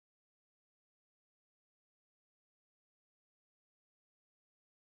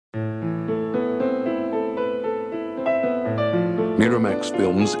Miramax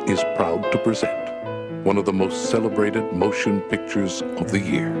Films is proud to present one of the most celebrated motion pictures of the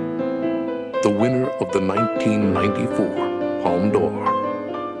year. The winner of the 1994 Palme d'Or,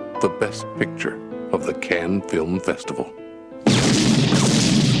 the best picture of the Cannes Film Festival.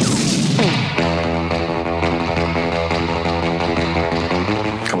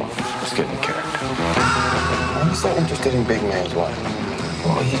 Come on, let's get in character. Why are you so interested in Big Man's wife?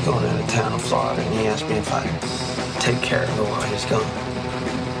 Well, he's going out of town in Florida, and he asked me if I'd take care of her while he's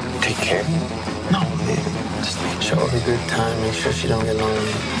gone. Take care of you? No, man. Just show her a good time, make sure she don't get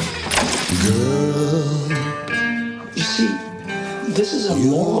lonely. Girl. You see, this is a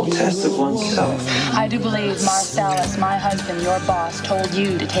moral test of oneself. I do believe Marcellus, my husband, your boss, told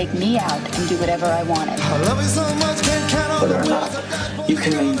you to take me out and do whatever I wanted. I love you so much, can't count on Whether or not you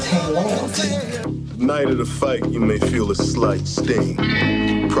can maintain loyalty. Night of the fight, you may feel a slight sting.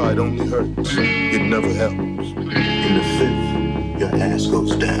 Pride only hurts, it never helps. In the fifth, your ass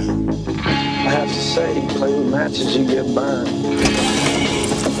goes down. I have to say, you play with matches, you get burned.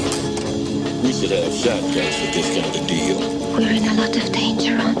 We should have shotguns for this kind of deal. We're in a lot of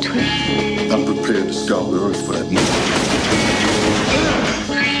danger, aren't we? I'm prepared to scour the earth for that moment.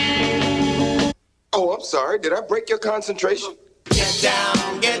 Oh, I'm sorry. Did I break your concentration? Get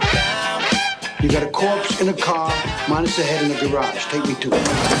down, get down. You got a corpse in a car, minus the head in the garage. Take me to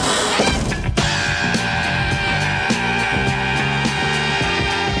it.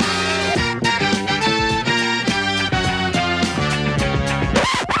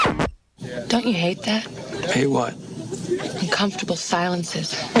 Don't you hate that? Hey, what? Uncomfortable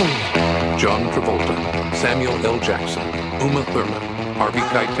silences. John Travolta, Samuel L. Jackson, Uma Thurman, Harvey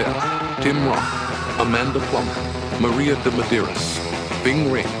Keitel, Tim Roth, Amanda Plummer, Maria de Medeiros, Ving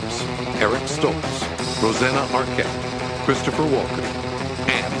Rhames, Eric Stoltz, Rosanna Arquette, Christopher Walken,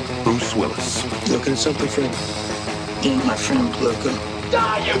 and Bruce Willis. Looking at something, friend? Ain't my friend looking.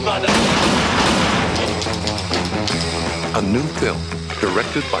 Die, you mother! A new film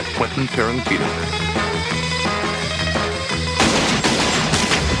directed by Quentin Tarantino.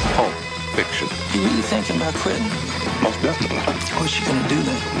 Pulp Fiction. You really thinking about quitting? Most definitely. What's you gonna do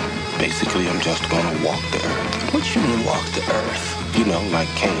then? Basically, I'm just gonna walk the earth. What you mean walk the earth? You know, like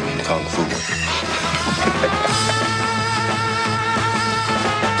Kane in Kung Fu.